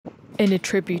In a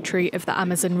tributary of the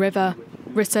Amazon River,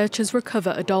 researchers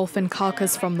recover a dolphin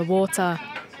carcass from the water.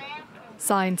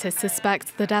 Scientists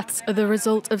suspect the deaths are the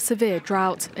result of severe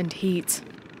drought and heat.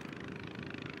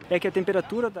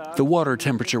 The water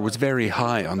temperature was very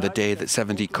high on the day that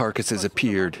 70 carcasses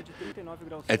appeared.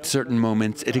 At certain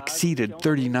moments, it exceeded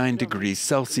 39 degrees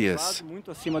Celsius.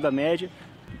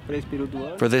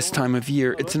 For this time of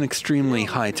year, it's an extremely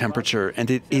high temperature, and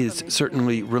it is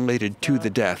certainly related to the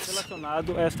deaths.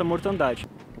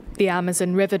 The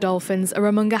Amazon River dolphins are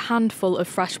among a handful of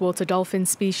freshwater dolphin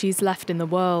species left in the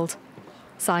world.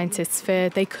 Scientists fear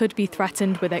they could be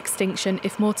threatened with extinction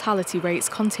if mortality rates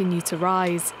continue to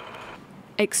rise.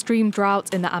 Extreme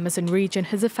drought in the Amazon region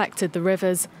has affected the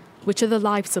rivers, which are the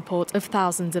life support of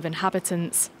thousands of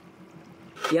inhabitants.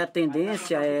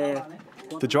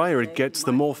 The drier it gets,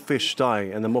 the more fish die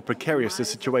and the more precarious the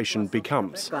situation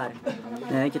becomes.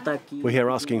 We're here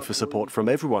asking for support from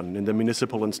everyone in the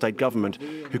municipal and state government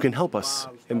who can help us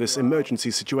in this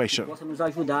emergency situation.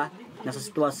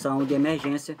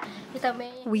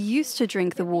 We used to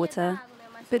drink the water,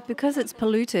 but because it's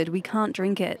polluted, we can't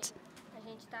drink it.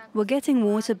 We're getting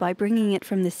water by bringing it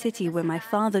from the city where my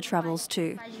father travels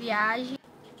to.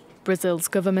 Brazil's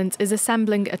government is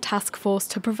assembling a task force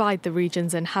to provide the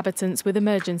region's inhabitants with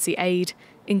emergency aid,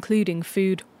 including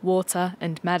food, water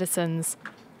and medicines.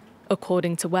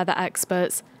 According to weather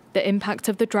experts, the impact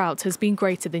of the drought has been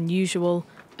greater than usual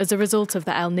as a result of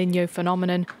the El Niño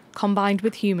phenomenon combined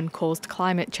with human-caused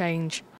climate change.